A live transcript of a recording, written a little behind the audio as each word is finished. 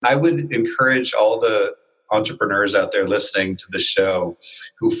I would encourage all the entrepreneurs out there listening to this show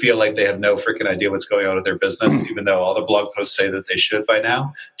who feel like they have no freaking idea what's going on with their business, even though all the blog posts say that they should by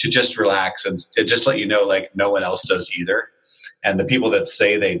now, to just relax and to just let you know, like, no one else does either. And the people that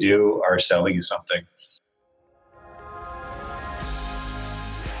say they do are selling you something.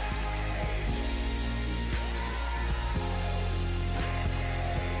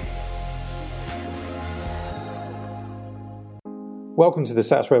 Welcome to the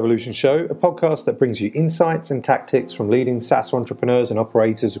SaaS Revolution Show, a podcast that brings you insights and tactics from leading SaaS entrepreneurs and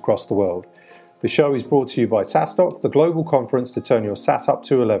operators across the world. The show is brought to you by SaaStock, the global conference to turn your SaaS up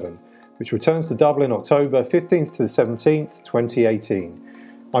to 11, which returns to Dublin October 15th to the 17th, 2018.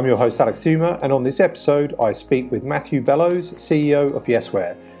 I'm your host, Alex Thumer, and on this episode, I speak with Matthew Bellows, CEO of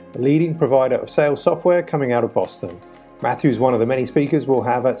Yesware, a leading provider of sales software coming out of Boston. Matthew is one of the many speakers we'll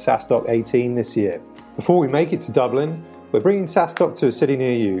have at SaaStock 18 this year. Before we make it to Dublin, we're bringing SaaStock to a city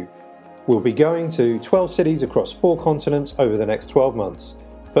near you. We'll be going to 12 cities across 4 continents over the next 12 months.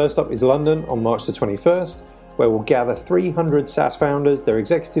 First up is London on March the 21st, where we'll gather 300 SaaS founders, their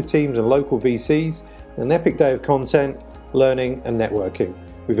executive teams and local VCs, in an epic day of content, learning and networking.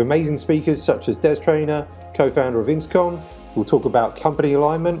 With amazing speakers such as Des Traynor, co-founder of Inscom, who'll talk about company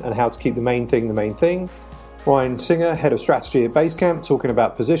alignment and how to keep the main thing. Ryan Singer, head of strategy at Basecamp, talking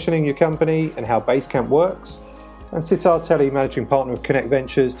about positioning your company and how Basecamp works. And Sitar Telly, managing partner of Connect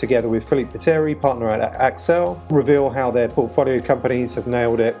Ventures, together with Philippe Pateri, partner at Accel, reveal how their portfolio companies have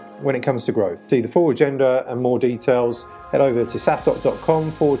nailed it when it comes to growth. See the full agenda and more details, head over to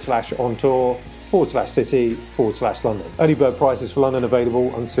saastock.com/ontour/city/London. Early bird prices for London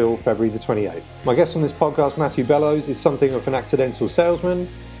available until February the 28th. My guest on this podcast, Matthew Bellows, is something of an accidental salesman.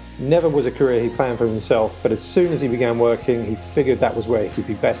 Never was a career he planned for himself, but as soon as he began working, he figured that was where he could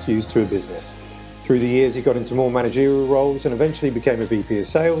be best used to a business. Through the years, he got into more managerial roles and eventually became a VP of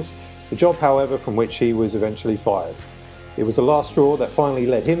sales, a job, however, from which he was eventually fired. It was the last straw that finally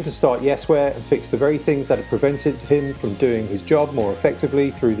led him to start Yesware and fix the very things that had prevented him from doing his job more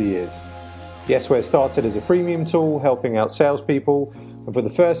effectively through the years. Yesware started as a freemium tool, helping out salespeople, and for the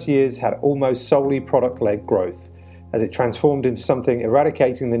first years had almost solely product-led growth. As it transformed into something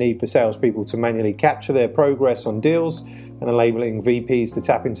eradicating the need for salespeople to manually capture their progress on deals and enabling VPs to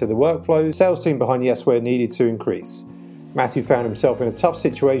tap into the workflow, the sales team behind Yesware needed to increase. Matthew found himself in a tough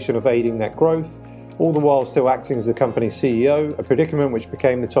situation of aiding that growth, all the while still acting as the company's CEO, a predicament which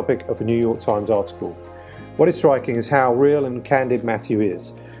became the topic of a New York Times article. What is striking is how real and candid Matthew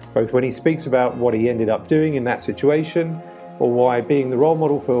is, both when he speaks about what he ended up doing in that situation, or why being the role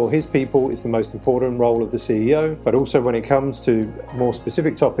model for his people is the most important role of the CEO, but also when it comes to more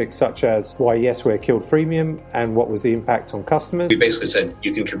specific topics such as why Yesware killed freemium and what was the impact on customers. We basically said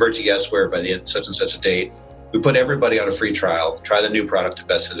you can convert to Yesware by the end such and such a date. We put everybody on a free trial, try the new product the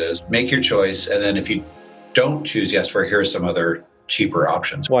best it is, make your choice, and then if you don't choose Yesware, here are some other cheaper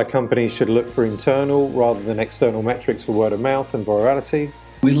options. Why companies should look for internal rather than external metrics for word of mouth and virality.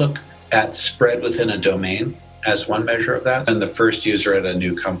 We look at spread within a domain as one measure of that. And the first user at a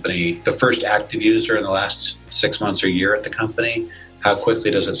new company, the first active user in the last 6 months or year at the company, how quickly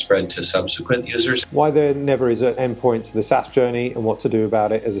does it spread to subsequent users? Why there never is an endpoint to the SaaS journey and what to do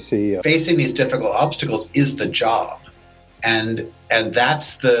about it as a CEO. Facing these difficult obstacles is the job. And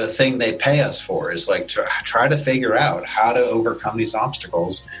that's the thing they pay us for, is like to try to figure out how to overcome these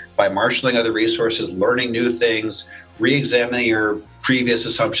obstacles by marshaling other resources, learning new things, re-examining your previous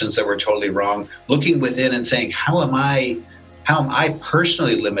assumptions that were totally wrong, looking within and saying, how am I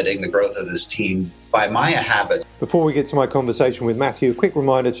personally limiting the growth of this team by my habits? Before we get to my conversation with Matthew, a quick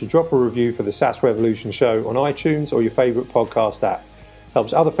reminder to drop a review for the SaaS Revolution Show on iTunes or your favorite podcast app.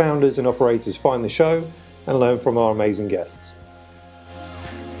 Helps other founders and operators find the show and learn from our amazing guests.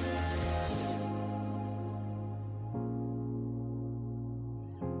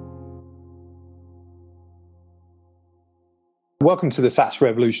 Welcome to the SaaS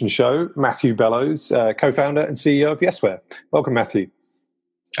Revolution Show, Matthew Bellows, co-founder and CEO of Yesware. Welcome, Matthew.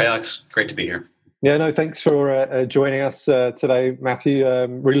 Hi, Alex. Great to be here. Yeah, no, thanks for joining us today, Matthew.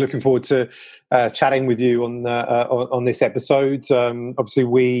 Really looking forward to chatting with you on this episode. Obviously,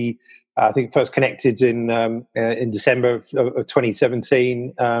 we I think first connected in December of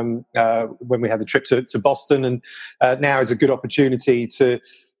 2017 when we had the trip to Boston, and now is a good opportunity to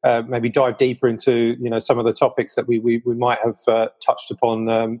maybe dive deeper into some of the topics that we might have touched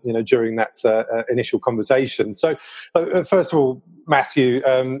upon during that initial conversation. So first of all, Matthew,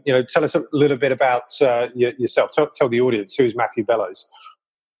 tell us a little bit about yourself. Tell the audience, who is Matthew Bellows?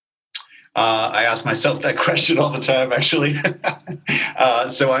 I ask myself that question all the time, actually.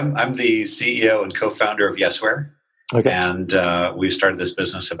 So I'm the CEO and co-founder of Yesware. Okay. And we started this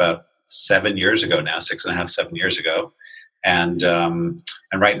business about 7 years ago now, 6.5, 7 years ago. And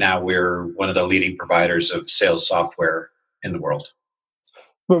right now we're one of the leading providers of sales software in the world.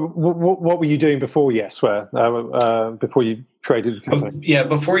 Well, what were you doing before Yesware? Before you created the company? Yeah,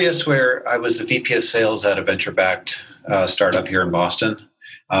 before Yesware, I was the VP of sales at a venture-backed startup here in Boston.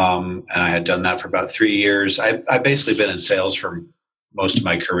 And I had done that for about 3 years. I've basically been in sales for most of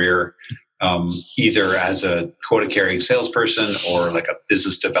my career, either as a quota-carrying salesperson or like a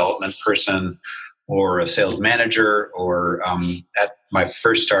business development person or a sales manager, or at my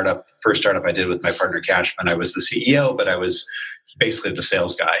first startup I did with my partner Cashman, I was the CEO, but I was basically the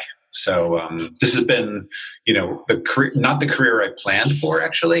sales guy. So this has been, not the career I planned for.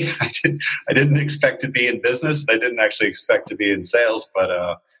 Actually, I didn't expect to be in business. I didn't actually expect to be in sales, but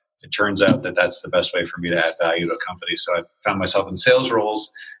it turns out that that's the best way for me to add value to a company. So I found myself in sales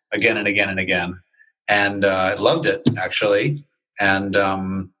roles again and again and again, and I loved it actually.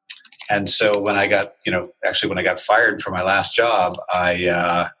 And so when I got, when I got fired from my last job,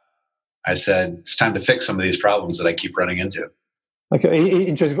 I said it's time to fix some of these problems that I keep running into. Okay,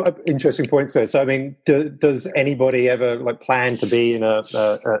 interesting points there. So, I mean, does anybody ever plan to be in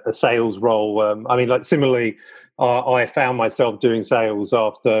a sales role? I mean, similarly, I found myself doing sales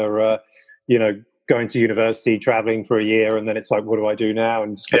after, going to university, traveling for a year, and then it's like, what do I do now?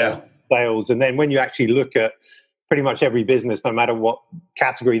 And just sales. And then when you actually look at pretty much every business, no matter what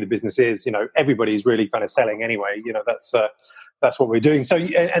category the business is, everybody's really kind of selling anyway. That's what we're doing. So,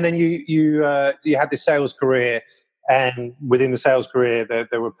 and then you had this sales career. And within the sales career,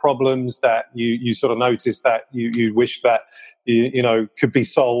 there were problems that you sort of noticed that you wish that could be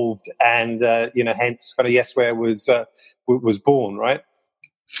solved, and hence kind of Yesware was born, right?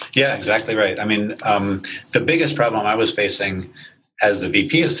 Yeah, exactly right. I mean, the biggest problem I was facing as the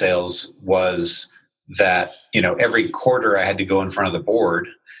VP of sales was that every quarter I had to go in front of the board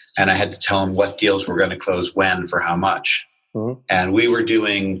and I had to tell them what deals were going to close when for how much, and we were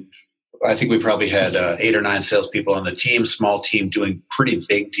doing. I think we probably had 8 or 9 salespeople on the team, small team, doing pretty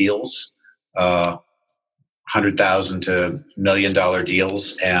big deals, $100,000 to $1 million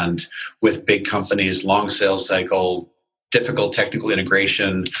deals, and with big companies, long sales cycle, difficult technical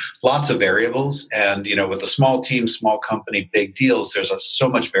integration, lots of variables. And with a small team, small company, big deals, there's so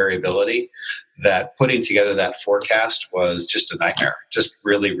much variability that putting together that forecast was just a nightmare. Just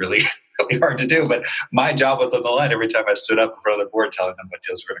really, really, really hard to do. But my job was on the line every time I stood up in front of the board telling them what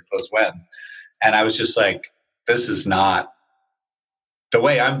deals were going to close when. And I was just like, this is not the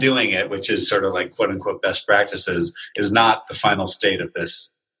way I'm doing it, which is sort of like quote unquote best practices, is not the final state of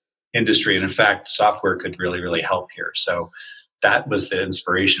this industry. And in fact, software could really, really help here. So that was the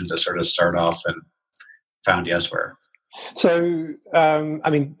inspiration to sort of start off and found Yesware. So, I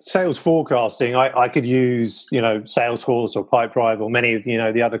mean, sales forecasting, I could use, Salesforce or Pipedrive or many of,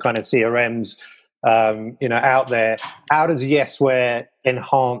 the other kind of CRMs, out there. How does Yesware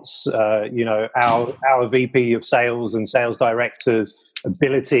enhance, our VP of sales and sales directors'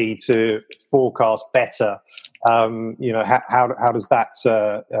 ability to forecast better? How does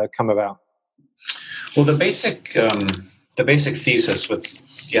that come about? Well, the basic thesis with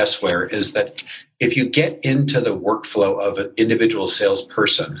Yesware is that if you get into the workflow of an individual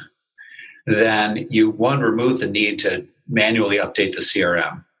salesperson, then you, remove the need to manually update the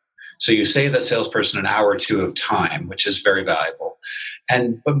CRM. So you save that salesperson an hour or two of time, which is very valuable.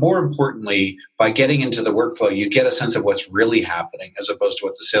 But more importantly, by getting into the workflow, you get a sense of what's really happening as opposed to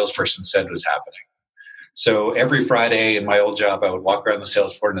what the salesperson said was happening. So every Friday in my old job, I would walk around the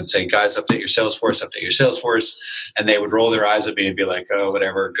sales floor and say, guys, update your Salesforce, update your Salesforce. And they would roll their eyes at me and be like, oh,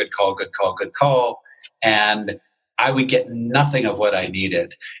 whatever, good call, good call, good call. And I would get nothing of what I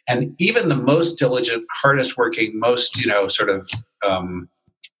needed. And even the most diligent, hardest working, most,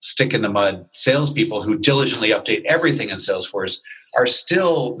 stick in the mud salespeople who diligently update everything in Salesforce are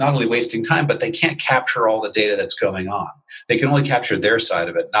still not only wasting time, but they can't capture all the data that's going on. They can only capture their side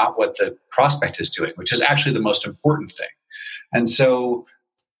of it, not what the prospect is doing, which is actually the most important thing. And so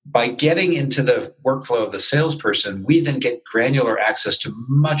by getting into the workflow of the salesperson, we then get granular access to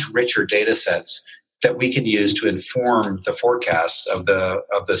much richer data sets that we can use to inform the forecasts of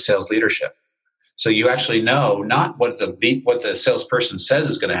the sales leadership. So you actually know not what the salesperson says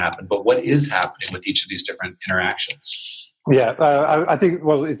is going to happen, but what is happening with each of these different interactions. Yeah, I think,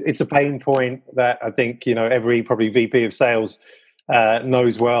 it's a pain point that I think, every probably VP of sales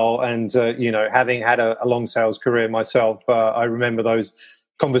knows well. And, having had a long sales career myself, I remember those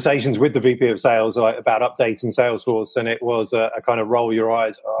conversations with the VP of sales about updating Salesforce, and it was a kind of roll your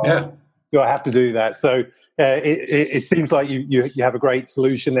eyes. Oh, yeah. Do I have to do that? So it seems like you have a great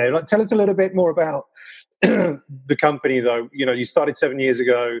solution there. Tell us a little bit more about the company, though, you started 7 years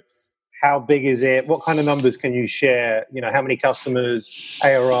ago. How big is it? What kind of numbers can you share? How many customers,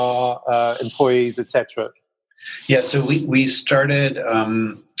 ARR, employees, etc.? Yeah, so we started.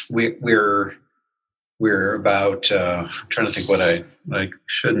 We're about. I'm trying to think what I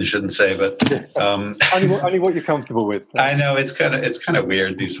should and shouldn't say, but only what you're comfortable with. I know it's kind of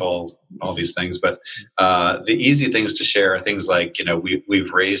weird, all these things, but the easy things to share are things like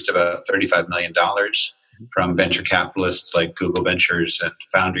we've raised about $35 million from venture capitalists like Google Ventures and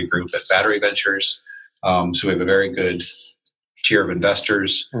Foundry Group at Battery Ventures. So we have a very good tier of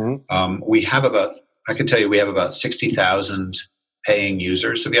investors. Mm-hmm. I can tell you we have about 60,000 paying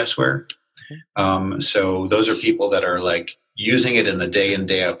users of Yesware. So those are people that are like using it in a day in,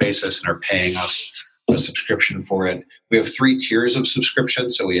 day out basis and are paying us a subscription for it. We have 3 tiers of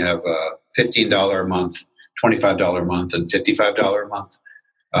subscription. So we have $15 a month, $25 a month, and $55 a month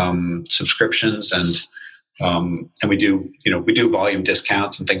subscriptions. And we do volume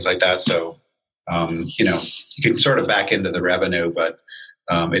discounts and things like that. So, you can sort of back into the revenue, but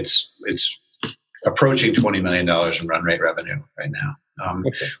it's approaching $20 million in run rate revenue right now.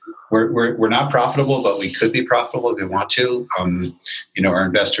 Okay. We're not profitable, but we could be profitable if we want to. Our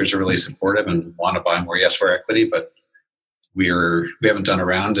investors are really supportive and want to buy more Yesware equity, but we haven't done a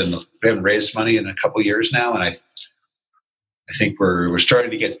round and we haven't raised money in a couple of years now. And I think we're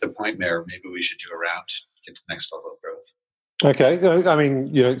starting to get to the point where maybe we should do a round to get to the next level of growth. Okay, I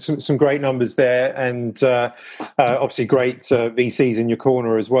mean, some great numbers there, and obviously great VCs in your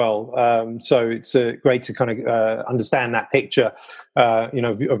corner as well. So it's great to kind of understand that picture,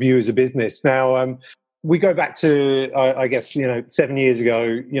 of you as a business. Now, we go back to, I guess, 7 years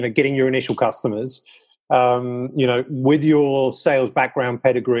ago, getting your initial customers. With your sales background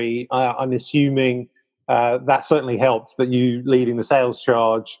pedigree, I'm assuming that certainly helped, that you leading the sales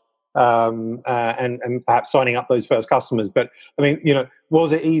charge. And perhaps signing up those first customers. But I mean,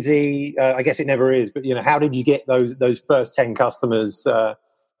 was it easy? I guess it never is. But how did you get those first 10 customers for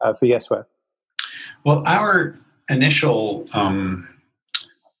Yesware? Well, our initial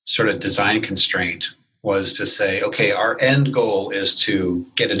sort of design constraint was to say, okay, our end goal is to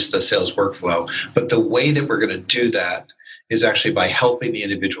get into the sales workflow, but the way that we're going to do that is actually by helping the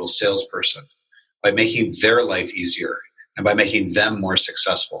individual salesperson, by making their life easier and by making them more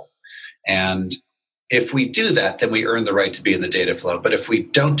successful. And if we do that, then we earn the right to be in the data flow. But if we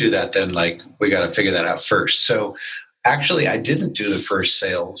don't do that, then we got to figure that out first. So actually, I didn't do the first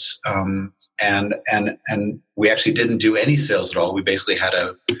sales, and we actually didn't do any sales at all. We basically had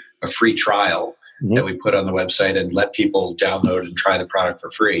a free trial that we put on the website and let people download and try the product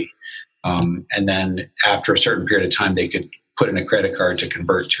for free. And then after a certain period of time, they could put in a credit card to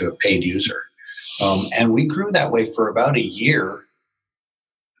convert to a paid user. And we grew that way for about a year.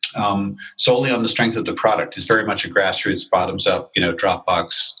 Solely on the strength of the product. Is very much a grassroots, bottoms up,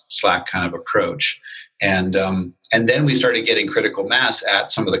 Dropbox, Slack kind of approach. And then we started getting critical mass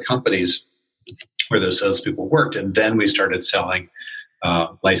at some of the companies where those salespeople worked, and then we started selling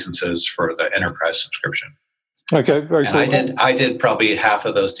licenses for the enterprise subscription. Okay, very cool. And I did probably half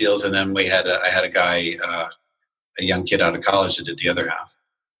of those deals, and then I had a guy, a young kid out of college, that did the other half.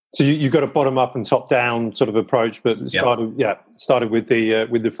 So you've got a bottom up and top down sort of approach, but started with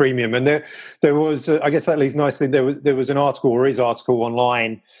the freemium. And there was, I guess that leads nicely. There was an article, or is article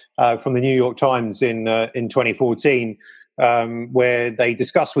online from the New York Times in 2014, where they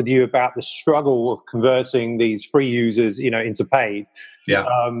discussed with you about the struggle of converting these free users, into paid. Yeah.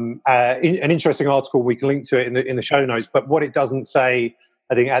 An interesting article. We can link to it in the show notes. But what it doesn't say,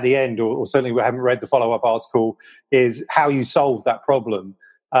 I think, at the end, or certainly we haven't read the follow up article, is how you solve that problem.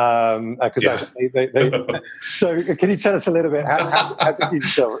 Because so can you tell us a little bit how did you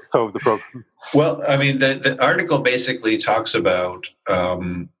solve the problem? Well, I mean, the article basically talks about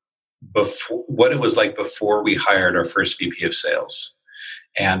what it was like before we hired our first VP of sales,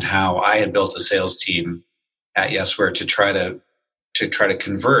 and how I had built a sales team at Yesware to try to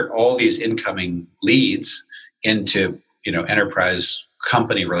convert all these incoming leads into enterprise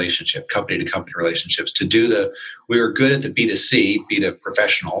company to company relationships. We were good at the B2C, B2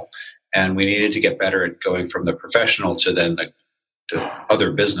 professional, and we needed to get better at going from the professional to then the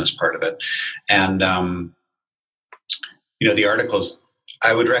other business part of it. And the articles,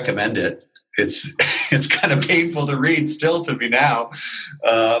 I would recommend it. It's kind of painful to read still to me now,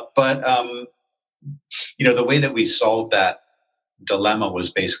 but the way that we solved that dilemma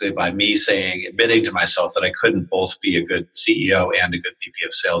was basically by me admitting to myself that I couldn't both be a good CEO and a good VP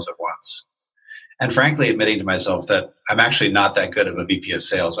of sales at once. And frankly, admitting to myself that I'm actually not that good of a VP of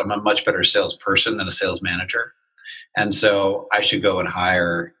sales. I'm a much better salesperson than a sales manager. And so I should go and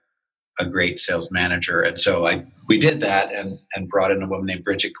hire a great sales manager. And so we did that and brought in a woman named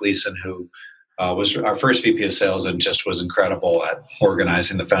Bridget Gleason, who was our first VP of sales and just was incredible at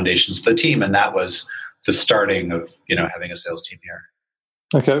organizing the foundations of the team. And that was the starting of, having a sales team here.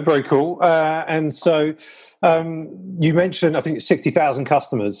 Okay, very cool. And so you mentioned, I think, 60,000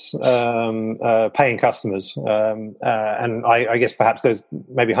 customers, paying customers, and I guess perhaps there's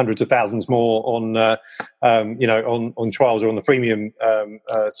maybe hundreds of thousands more on trials or on the freemium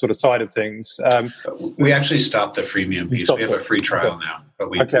sort of side of things. We actually stopped the freemium piece. We have a free trial now, but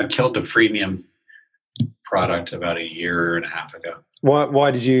we killed the freemium product about a year and a half ago.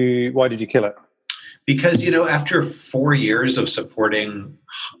 Why did you kill it? Because, after 4 years of supporting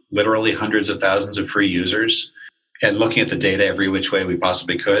literally hundreds of thousands of free users and looking at the data every which way we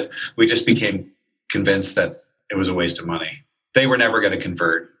possibly could, we just became convinced that it was a waste of money. They were never going to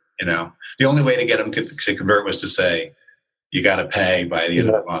convert, The only way to get them to convert was to say, you got to pay by the end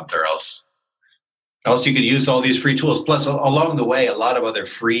of the month or else you could use all these free tools. Plus, along the way, a lot of other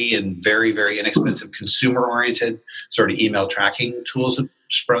free and very, very inexpensive consumer-oriented sort of email tracking tools have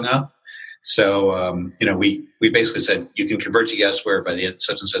sprung up. So, we basically said, you can convert to Yesware by the end of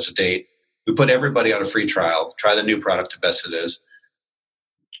such and such a date. We put everybody on a free trial, try the new product the best it is,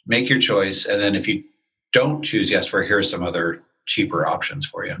 make your choice. And then if you don't choose Yesware, here's some other cheaper options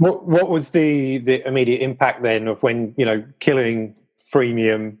for you. What was the immediate impact then of when, killing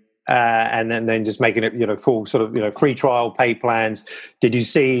freemium and then just making it, full sort of, free trial, pay plans? Did you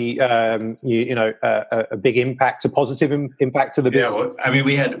see, a big impact, a positive impact to the business? Yeah, well,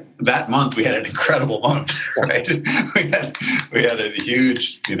 we had that month. We had an incredible month, right? we had a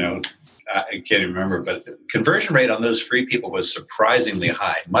huge, I can't even remember, but the conversion rate on those free people was surprisingly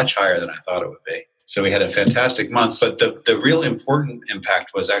high, much higher than I thought it would be. So we had a fantastic month, but the real important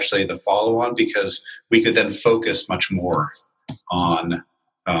impact was actually the follow-on, because we could then focus much more on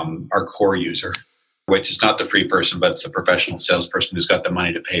our core user, which is not the free person, but it's the professional salesperson who's got the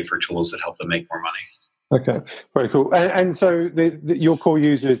money to pay for tools that help them make more money. Okay, very cool. And so your core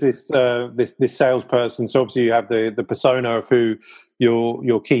user is this salesperson. So obviously you have the persona of who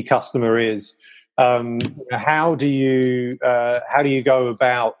your key customer is. How do you go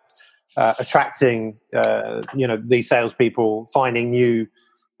about attracting these salespeople, finding new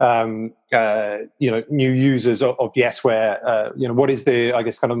new users of Yesware? What is the, I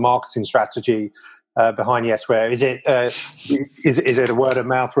guess, kind of marketing strategy behind Yesware? Is it a word of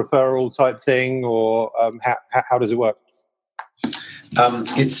mouth referral type thing, or how does it work?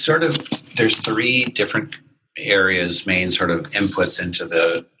 It's sort of, there's 3 different areas, main sort of inputs into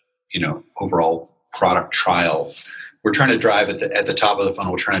the overall product trial. We're trying to drive at the top of the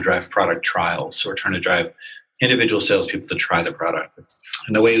funnel. We're trying to drive product trials. So we're trying to drive individual salespeople to try the product.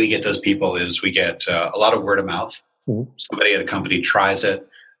 And the way we get those people is we get a lot of word of mouth. Mm-hmm. Somebody at a company tries it,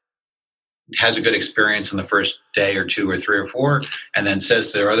 has a good experience in the first day or 2 or 3 or 4, and then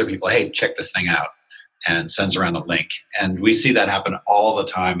says to their other people, hey, check this thing out, and sends around a link. And we see that happen all the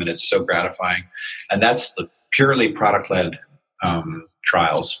time, and it's so gratifying. And that's the purely product-led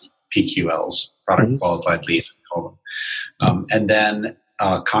trials, PQLs, product qualified leads, we call them. And then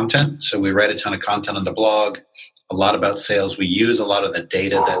content. So we write a ton of content on the blog, a lot about sales. We use a lot of the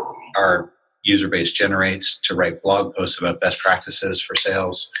data that our user base generates to write blog posts about best practices for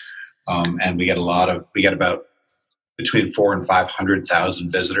sales. And we get about between 400,000 and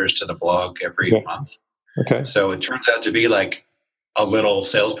 500,000 visitors to the blog every month. Okay. So it turns out to be like a little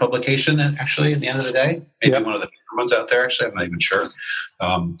sales publication, actually, at the end of the day. Maybe one of the bigger ones out there, actually. I'm not even sure.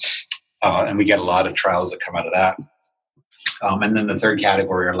 And we get a lot of trials that come out of that. And then the third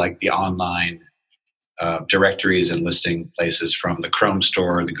category are like the online directories and listing places, from the Chrome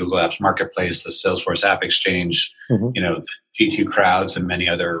store, the Google Apps Marketplace, the Salesforce App Exchange, the G2 Crowds, and many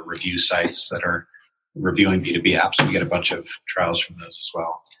other review sites that are reviewing B2B apps. We get a bunch of trials from those as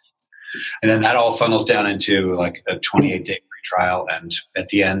well. And then that all funnels down into like a 28-day free trial. And at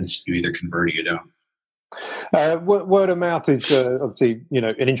the end, you either convert or you don't. Word of mouth is obviously,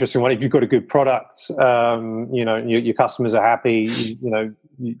 an interesting one. If you've got a good product, your customers are happy,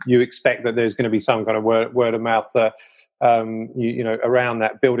 you expect that there's going to be some kind of word of mouth, around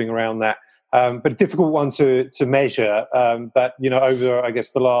that, building around that. But a difficult one to measure. But, over, I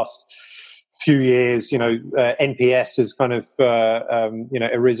guess, the last few years, NPS has kind of,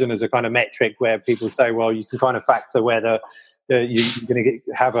 arisen as a kind of metric where people say, well, you can kind of factor whether you're going to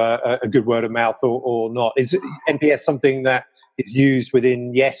have a good word of mouth or not. Is NPS something that is used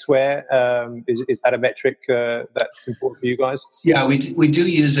within Yesware? Is that a metric that's important for you guys? Yeah, we do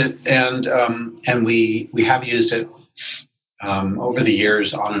use it, and we have used it over the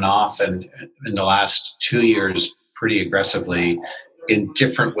years on and off, and in the last 2 years pretty aggressively. in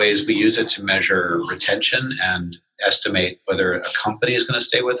different ways. We use it to measure retention and estimate whether a company is going to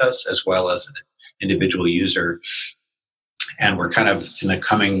stay with us as well as an individual user. And we're kind of in the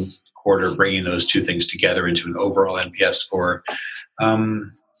coming quarter bringing those two things together into an overall NPS score.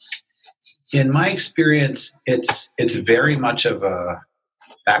 In my experience, it's very much of a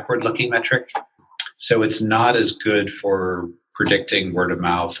backward-looking metric. So it's not as good for predicting word of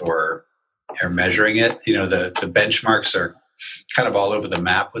mouth or measuring it. The benchmarks are kind of all over the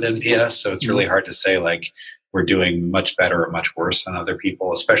map with NPS. So it's really hard to say like we're doing much better or much worse than other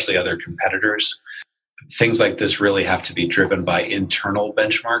people, especially other competitors. Things like this really have to be driven by internal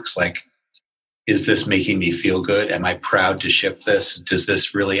benchmarks. Like, is this making me feel good? Am I proud to ship this? Does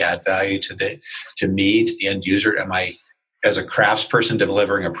this really add value to me, to the end user? Am I, as a craftsperson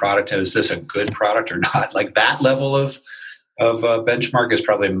delivering a product, is this a good product or not? Like that level of benchmark is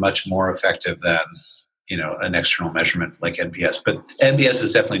probably much more effective than an external measurement like NPS. But NPS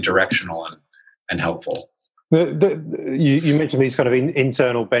is definitely directional and helpful. You mentioned these kind of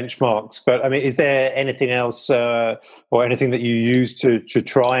internal benchmarks, but I mean, is there anything else or anything that you use to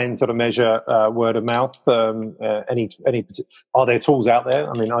try and sort of measure word of mouth? Are there tools out there?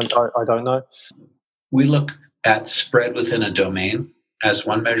 I mean, I don't know. We look at spread within a domain as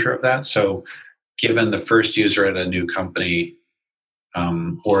one measure of that. So given the first user at a new company,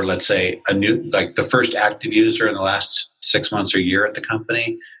 or let's say the first active user in the last 6 months or year at the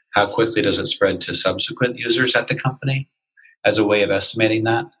company, how quickly does it spread to subsequent users at the company as a way of estimating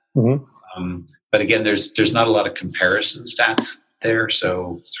that? Mm-hmm. But again, there's not a lot of comparison stats there,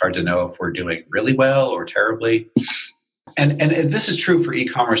 so it's hard to know if we're doing really well or terribly. And this is true for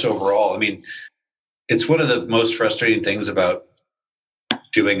e-commerce overall. I mean, it's one of the most frustrating things about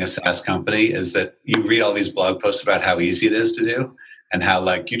doing a SaaS company is that you read all these blog posts about how easy it is to do and how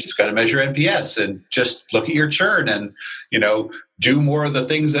like you just got to measure NPS and just look at your churn and do more of the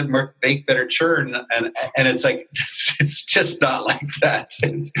things that make better churn and it's like it's just not like that.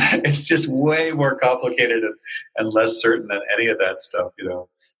 It's just way more complicated and less certain than any of that stuff.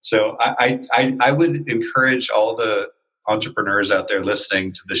 So I would encourage all the entrepreneurs out there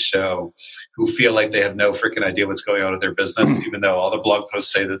listening to this show who feel like they have no freaking idea what's going on with their business, even though all the blog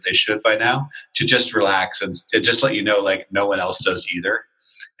posts say that they should by now, to just relax and just let you know, like no one else does either.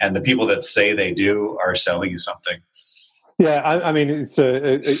 And the people that say they do are selling you something. Yeah, I mean, it's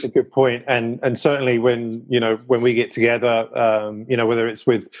a good point. And certainly when we get together, whether it's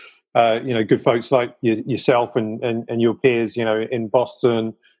with, good folks like yourself and your peers, in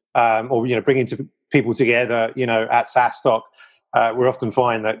Boston, or, bringing people together, at SaaStock, we often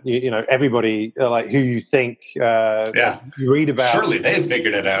find that, everybody, like who you think you read about. Surely they've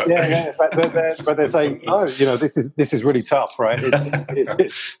figured it out. Yeah, but they're saying, oh, this is really tough, right?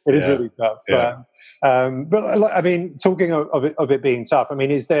 It is really tough. Yeah. But I mean, talking of it being tough, I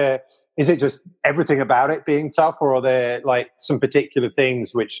mean, is it just everything about it being tough, or are there like some particular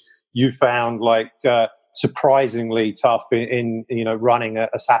things which you found like surprisingly tough in running a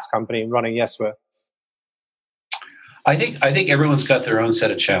SaaS company and running Yesware? I think everyone's got their own set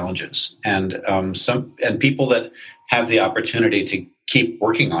of challenges, and people that have the opportunity to keep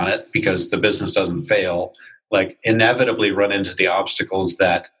working on it because the business doesn't fail, like inevitably run into the obstacles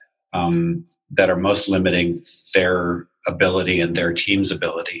that are most limiting their ability and their team's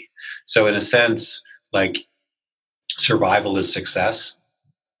ability. So in a sense, like survival is success.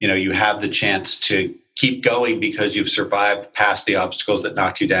 You have the chance to keep going because you've survived past the obstacles that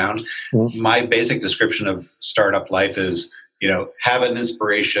knocked you down. Mm-hmm. My basic description of startup life is, have an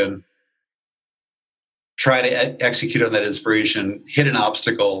inspiration, try to execute on that inspiration, hit an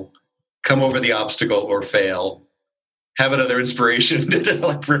obstacle, come over the obstacle or fail, have another inspiration,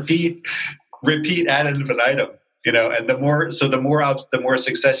 like repeat ad infinitum, and the more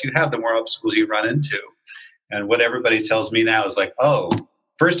success you have, the more obstacles you run into. And what everybody tells me now is like, oh,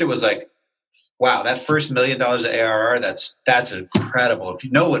 first it was like, wow, that first $1 million of ARR, that's incredible. If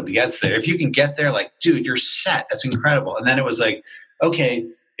no one gets there, if you can get there, like, dude, you're set. That's incredible. And then it was like, okay,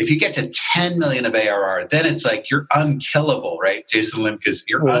 if you get to 10 million of ARR, then it's like you're unkillable, right? Jason Limke's,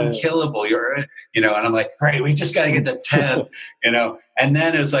 you're unkillable. And I'm like, right, we just got to get to 10, And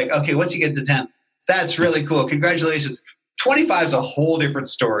then it's like, okay, once you get to 10, that's really cool. Congratulations. 25 is a whole different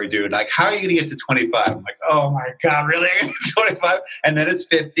story, dude. Like, how are you going to get to 25? I'm like, oh my God, really? 25? And then it's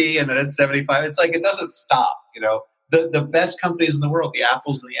 50, and then it's 75. It's like, it doesn't stop, The best companies in the world, the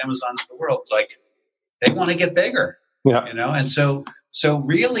Apples and the Amazons of the world, like, they want to get bigger, And so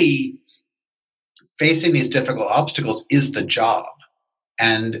really facing these difficult obstacles is the job.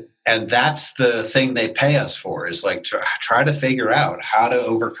 And that's the thing they pay us for, is like to try to figure out how to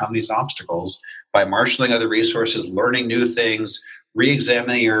overcome these obstacles by marshaling other resources, learning new things,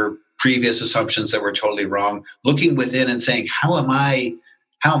 re-examining your previous assumptions that were totally wrong, looking within and saying, how am I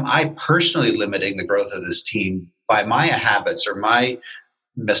personally limiting the growth of this team by my habits or my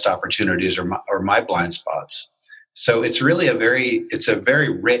missed opportunities or my blind spots? So it's really a very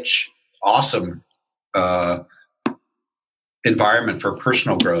rich, awesome environment for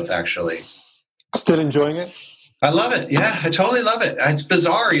personal growth, actually. Still enjoying it? I love it. Yeah, I totally love it. It's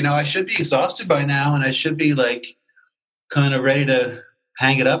bizarre. I should be exhausted by now and I should be like kind of ready to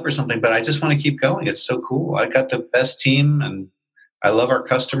hang it up or something, but I just want to keep going. It's so cool. I got the best team and I love our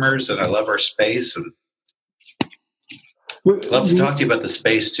customers and I love our space, and I'd love to talk to you about the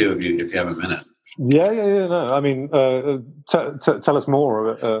space too, if you have a minute. Yeah. No, I mean, tell us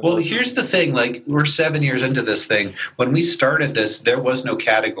more. Well, here's the thing. Like, we're 7 years into this thing. When we started this, there was no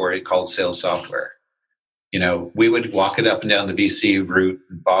category called sales software. We would walk it up and down the VC route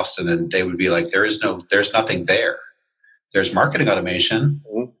in Boston, and they would be like, there's nothing there. There's marketing automation.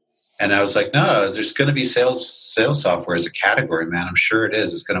 Mm-hmm. And I was like, no, there's going to be sales software as a category, man. I'm sure it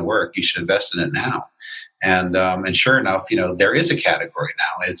is. It's going to work. You should invest in it now. And sure enough, there is a category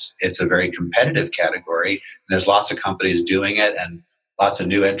now. It's a very competitive category. And there's lots of companies doing it and lots of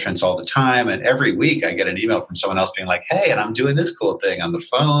new entrants all the time. And every week I get an email from someone else being like, hey, and I'm doing this cool thing on the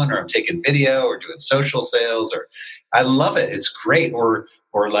phone, or I'm taking video, or doing social sales, or I love it. It's great. Or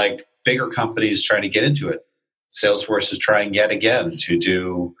like bigger companies trying to get into it. Salesforce is trying yet again to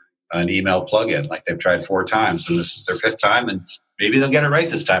do an email plugin. Like, they've tried 4 times and this is their 5th time, and maybe they'll get it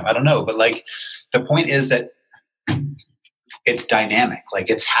right this time. I don't know. But like, the point is that it's dynamic, like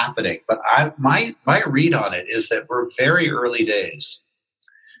it's happening. But my read on it is that we're very early days,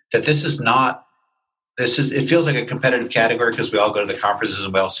 that it feels like a competitive category because we all go to the conferences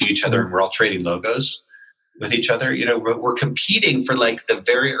and we all see each other and we're all trading logos with each other. We're competing for like the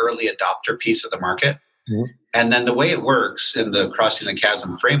very early adopter piece of the market. Mm-hmm. And then the way it works in the Crossing the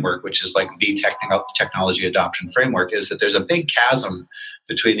Chasm framework, which is like the technology adoption framework, is that there's a big chasm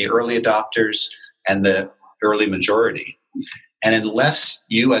between the early adopters and the early majority. And unless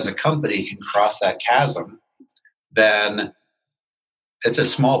you as a company can cross that chasm, then it's a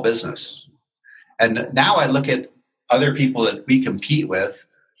small business. And now I look at other people that we compete with,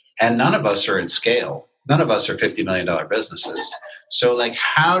 and none of us are at scale. None of us are $50 million businesses. So like,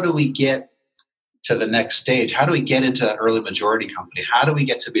 how do we get to the next stage? How do we get into that early majority company? How do we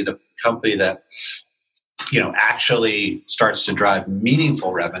get to be the company that, actually starts to drive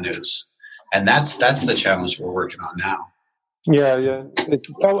meaningful revenues? And that's the challenge we're working on now. Yeah.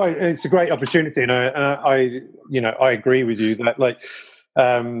 It's a great opportunity, and I agree with you that like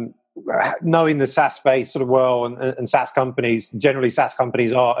knowing the SaaS space sort of well, and SaaS companies, generally SaaS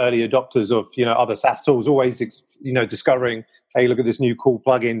companies are early adopters of other SaaS tools, always discovering, hey, look at this new cool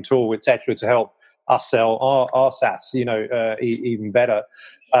plugin tool, etc., to help us sell our SaaS, even better.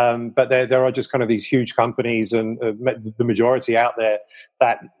 But there are just kind of these huge companies, and the majority out there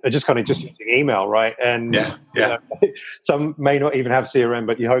that are just kind of just using email, right? And some may not even have CRM,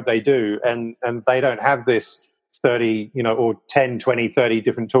 but you hope they do, and they don't have this 30, or 10, 20, 30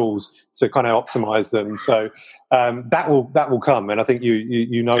 different tools to kind of optimize them. So that will come, and I think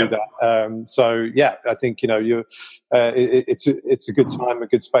you know that. So yeah, I think it's a good time, a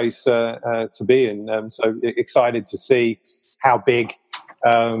good space to be in. So excited to see how big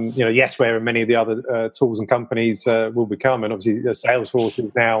Yesware and many of the other tools and companies will become. And obviously Salesforce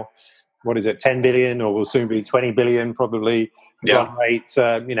is now, 10 billion, or will soon be 20 billion probably run rate.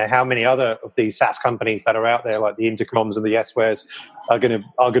 How many other of these SaaS companies that are out there, like the Intercoms and the Yeswares, are going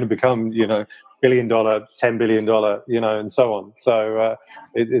to become $1 billion, $10 billion, and so on. So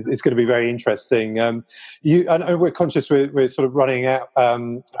it's going to be very interesting. I know we're conscious we're sort of running out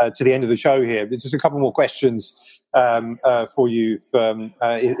to the end of the show here. But just a couple more questions for you,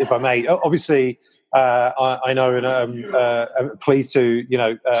 if I may. Obviously, I know, and I'm pleased to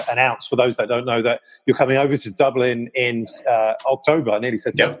announce, for those that don't know, that you're coming over to Dublin in October. I nearly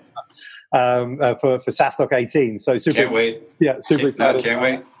said September, for SaaStock 18. So super. Can't wait. Yeah, super excited. Can't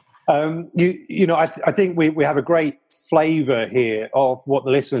wait. I think we have a great flavour here of what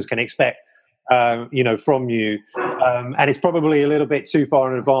the listeners can expect, from you, and it's probably a little bit too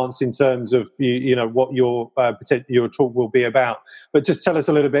far in advance in terms of what your talk will be about. But just tell us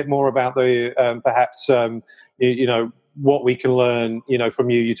a little bit more about the perhaps what we can learn from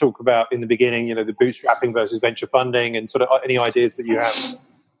you. You talk about in the beginning, the bootstrapping versus venture funding, and sort of any ideas that you have.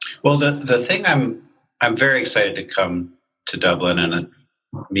 Well, the thing I'm very excited to come to Dublin and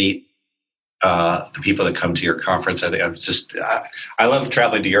meet the people that come to your conference. I think I love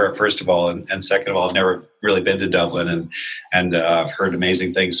traveling to Europe, first of all, and second of all, I've never really been to Dublin, and I've heard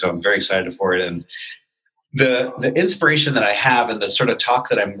amazing things, so I'm very excited for it. And The inspiration that I have and the sort of talk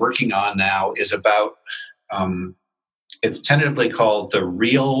that I'm working on now is about, it's tentatively called the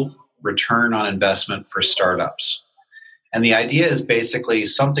real return on investment for startups. And the idea is basically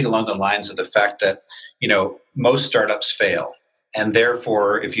something along the lines of the fact that, most startups fail. And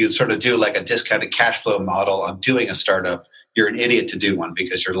therefore, if you sort of do like a discounted cash flow model on doing a startup, you're an idiot to do one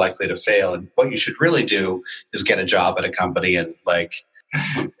because you're likely to fail. And what you should really do is get a job at a company and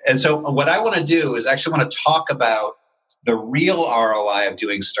so what I want to do is actually want to talk about the real ROI of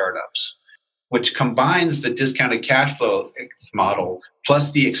doing startups, which combines the discounted cash flow model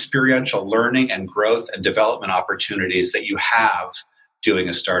plus the experiential learning and growth and development opportunities that you have doing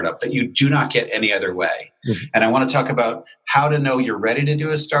a startup that you do not get any other way. Mm-hmm. And I want to talk about how to know you're ready to do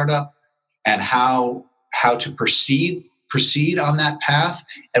a startup and how to proceed on that path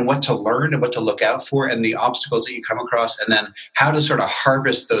and what to learn and what to look out for and the obstacles that you come across, and then how to sort of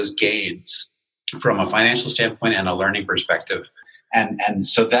harvest those gains from a financial standpoint and a learning perspective. And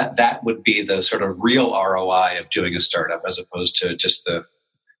so that would be the sort of real ROI of doing a startup as opposed to just the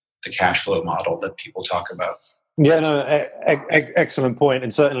cash flow model that people talk about. Yeah, no, excellent point.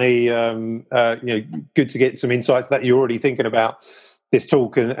 And certainly, good to get some insights that you're already thinking about this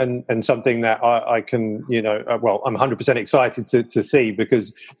talk and something that I can, I'm 100% excited to see,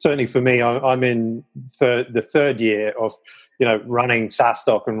 because certainly for me, I'm in the third year of, running SaaS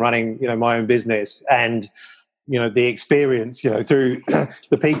stock and running, my own business, and, the experience, through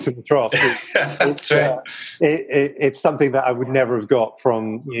the peaks and the troughs. That's right. It's something that I would never have got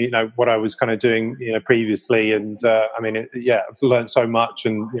from, what I was kind of doing, previously. And I've learned so much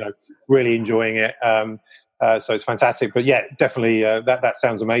and, really enjoying it. So it's fantastic. But yeah, definitely that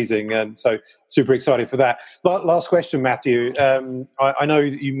sounds amazing. And so super excited for that. Last question, Matthew. I know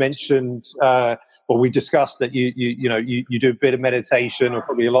that you mentioned, we discussed that you do a bit of meditation, or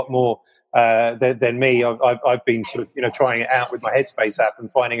probably a lot more than me. I've been sort of trying it out with my Headspace app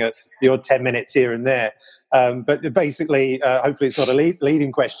and finding the odd 10 minutes here and there. But basically, hopefully it's not a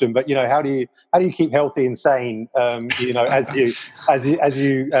leading question, but how do you keep healthy and sane, as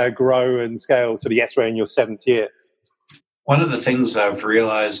you grow and scale sort of Yesware in your 7th year? One of the things I've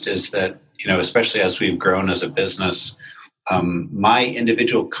realized is that, especially as we've grown as a business, my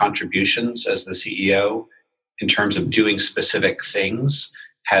individual contributions as the CEO in terms of doing specific things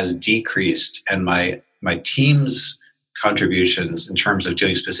has decreased, and my team's contributions in terms of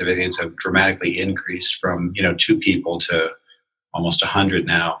doing specific things have dramatically increased from 2 people to almost 100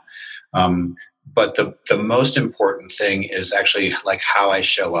 now. But the most important thing is actually like how I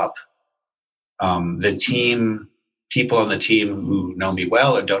show up. The team, people on the team who know me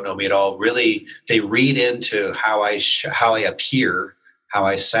well or don't know me at all, really they read into how I appear, how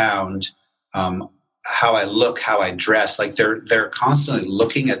I sound, how I look, how I dress. Like they're constantly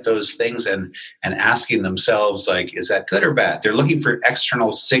looking at those things and asking themselves, like, is that good or bad? They're looking for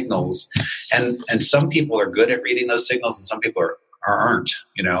external signals, and some people are good at reading those signals, and some people aren't.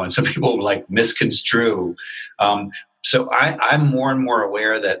 And some people like misconstrue. So I'm more and more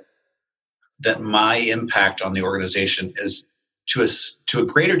aware that my impact on the organization is to a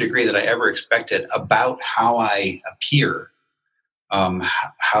greater degree than I ever expected about how I appear.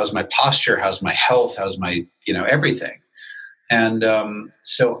 How's my posture? How's my health? How's my, everything? And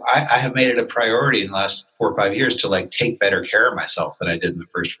so I have made it a priority in the last 4 or 5 years to like take better care of myself than I did in the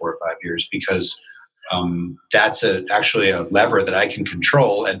first 4 or 5 years, because that's actually a lever that I can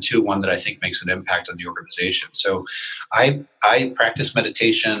control, and one that I think makes an impact on the organization. So I practice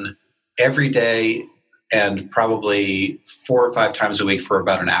meditation every day and probably 4 or 5 times a week for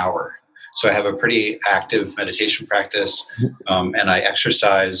about an hour. So I have a pretty active meditation practice, and I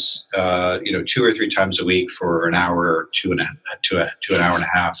exercise, 2 or 3 times a week for an hour or to an hour and a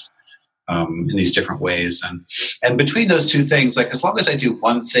half, in these different ways. And between those 2 things, like as long as I do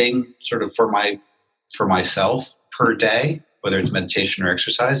one thing sort of for myself per day, whether it's meditation or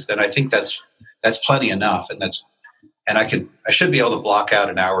exercise, then I think that's plenty enough, and I should be able to block out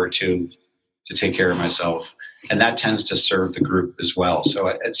an hour or 2 to take care of myself. And that tends to serve the group as well. So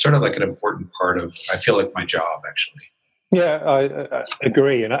it's sort of like an important part of, I feel like, my job, actually. Yeah, I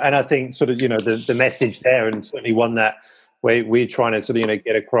agree. And I think sort of, the message there, and certainly one that we're trying to sort of,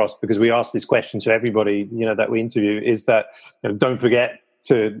 get across, because we ask this question to everybody, that we interview, is that, don't forget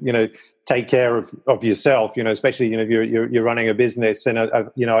to, take care of yourself, especially, if you're running a business. And,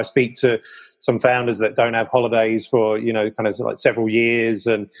 I speak to some founders that don't have holidays for, kind of like several years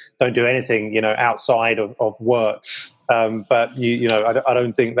and don't do anything, outside of work. But, I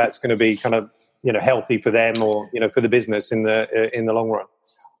don't think that's going to be kind of, healthy for them or, for the business in the long run.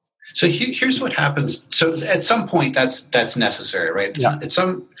 So here's what happens. So at some point, that's necessary, right? Yeah. At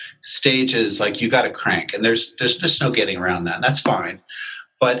some stages, like you got to crank, and there's just no getting around that. And that's fine.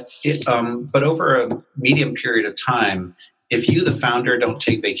 But but over a medium period of time, if you, the founder, don't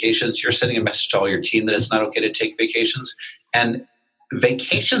take vacations, you're sending a message to all your team that it's not okay to take vacations. And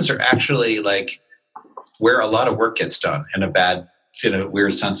vacations are actually like where a lot of work gets done in a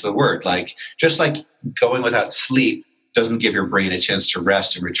weird sense of the word. Like just like going without sleep doesn't give your brain a chance to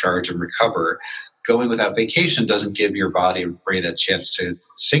rest and recharge and recover. Going without vacation doesn't give your body and brain a chance to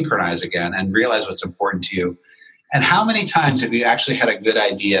synchronize again and realize what's important to you. And how many times have you actually had a good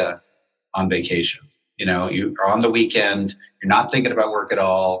idea on vacation? You are on the weekend, you're not thinking about work at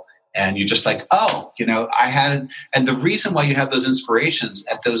all, and you're just like, and the reason why you have those inspirations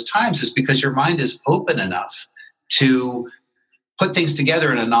at those times is because your mind is open enough to put things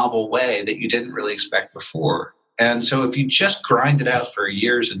together in a novel way that you didn't really expect before. And so if you just grind it out for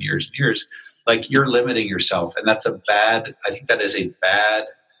years and years and years, like you're limiting yourself. And I think that is a bad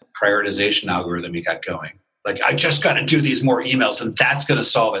prioritization algorithm you got going. Like, I just got to do these more emails and that's going to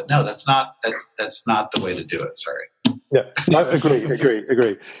solve it. No, that's not the way to do it. Sorry. Yeah, no, agree.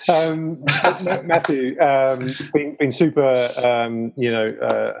 Matthew, been super,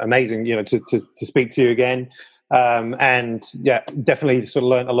 amazing, to speak to you again. And yeah, definitely sort of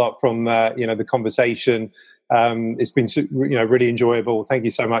learned a lot from, the conversation. It's been, really enjoyable. Thank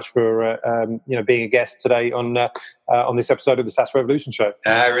you so much for, being a guest today on this episode of the SaaS Revolution Show.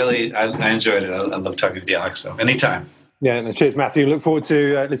 I enjoyed it. I love talking to you, Alex. So anytime. Yeah, and cheers, Matthew. Look forward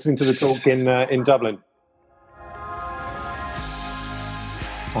to listening to the talk in Dublin.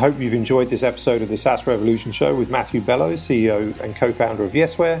 I hope you've enjoyed this episode of the SaaS Revolution Show with Matthew Bellows, CEO and co-founder of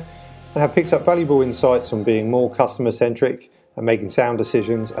Yesware, and have picked up valuable insights on being more customer-centric and making sound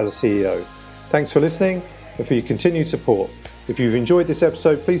decisions as a CEO. Thanks for listening and for your continued support. If you've enjoyed this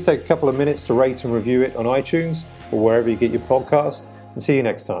episode, please take a couple of minutes to rate and review it on iTunes or wherever you get your podcast, and see you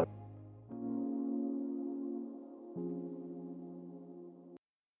next time.